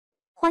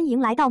欢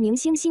迎来到明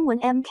星新闻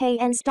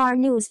MKN Star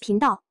News 频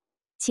道，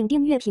请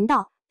订阅频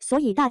道，所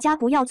以大家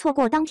不要错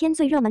过当天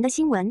最热门的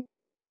新闻。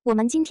我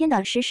们今天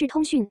的时事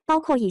通讯包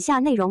括以下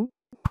内容：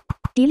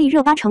迪丽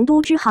热巴成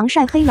都之行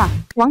晒黑了，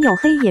网友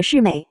黑也是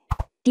美。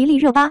迪丽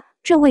热巴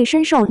这位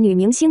深受女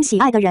明星喜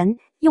爱的人，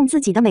用自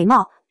己的美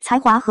貌、才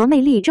华和魅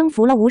力征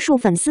服了无数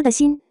粉丝的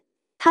心。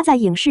她在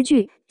影视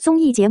剧、综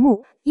艺节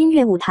目、音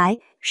乐舞台、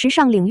时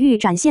尚领域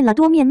展现了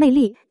多面魅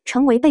力，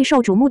成为备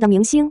受瞩目的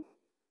明星。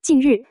近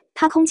日，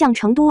她空降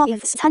成都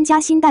参加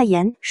新代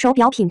言手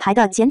表品牌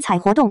的剪彩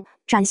活动，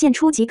展现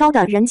出极高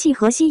的人气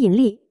和吸引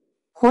力。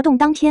活动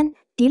当天，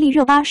迪丽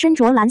热巴身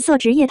着蓝色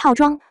职业套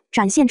装，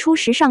展现出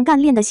时尚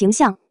干练的形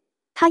象。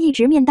她一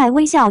直面带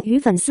微笑与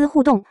粉丝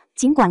互动，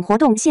尽管活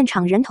动现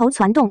场人头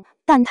攒动，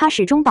但她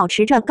始终保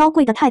持着高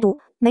贵的态度，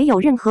没有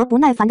任何不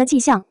耐烦的迹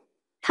象。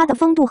她的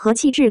风度和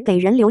气质给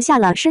人留下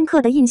了深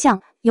刻的印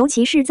象，尤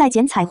其是在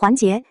剪彩环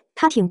节，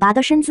她挺拔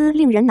的身姿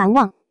令人难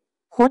忘。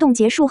活动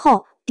结束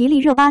后，迪丽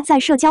热巴在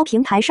社交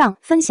平台上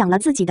分享了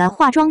自己的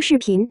化妆视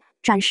频，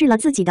展示了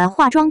自己的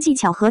化妆技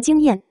巧和经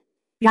验。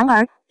然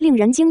而，令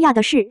人惊讶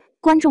的是，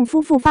观众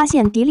夫妇发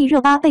现迪丽热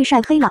巴被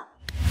晒黑了。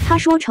他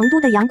说成都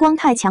的阳光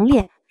太强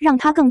烈，让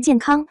她更健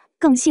康、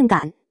更性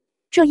感。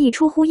这一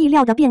出乎意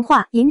料的变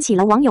化引起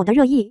了网友的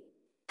热议，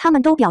他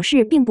们都表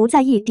示并不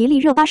在意迪丽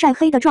热巴晒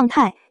黑的状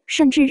态，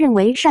甚至认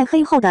为晒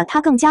黑后的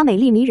她更加美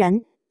丽迷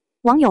人。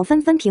网友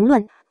纷纷评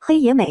论：黑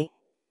也美，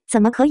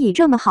怎么可以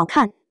这么好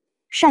看？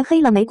晒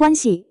黑了没关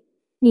系，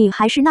你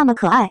还是那么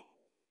可爱，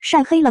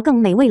晒黑了更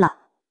美味了。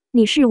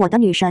你是我的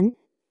女神，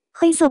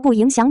黑色不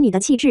影响你的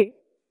气质，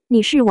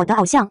你是我的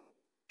偶像。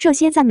这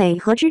些赞美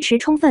和支持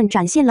充分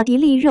展现了迪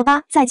丽热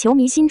巴在球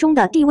迷心中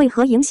的地位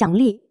和影响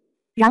力。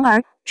然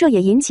而，这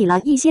也引起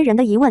了一些人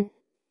的疑问：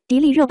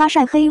迪丽热巴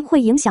晒黑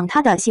会影响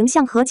她的形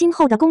象和今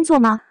后的工作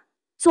吗？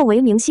作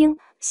为明星，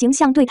形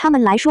象对他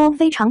们来说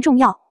非常重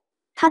要。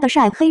她的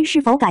晒黑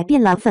是否改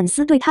变了粉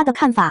丝对她的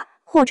看法，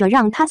或者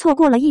让她错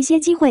过了一些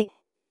机会？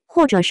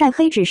或者晒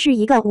黑只是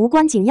一个无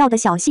关紧要的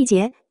小细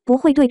节，不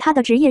会对她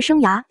的职业生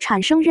涯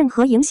产生任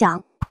何影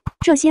响。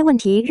这些问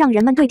题让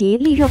人们对迪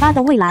丽热巴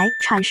的未来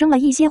产生了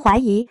一些怀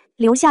疑，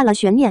留下了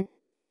悬念。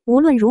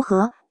无论如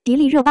何，迪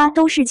丽热巴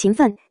都是勤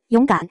奋、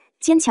勇敢、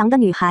坚强的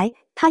女孩，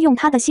她用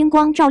她的星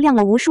光照亮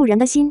了无数人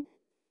的心。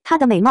她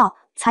的美貌、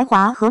才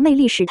华和魅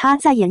力使她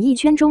在演艺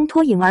圈中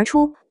脱颖而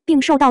出，并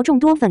受到众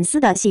多粉丝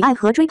的喜爱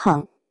和追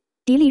捧。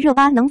迪丽热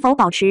巴能否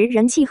保持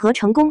人气和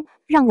成功，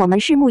让我们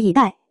拭目以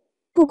待。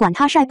不管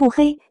她晒不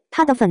黑，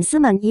她的粉丝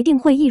们一定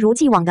会一如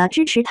既往地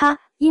支持她，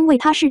因为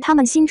她是他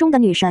们心中的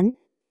女神。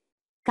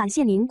感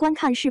谢您观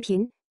看视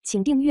频，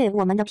请订阅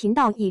我们的频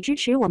道以支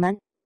持我们。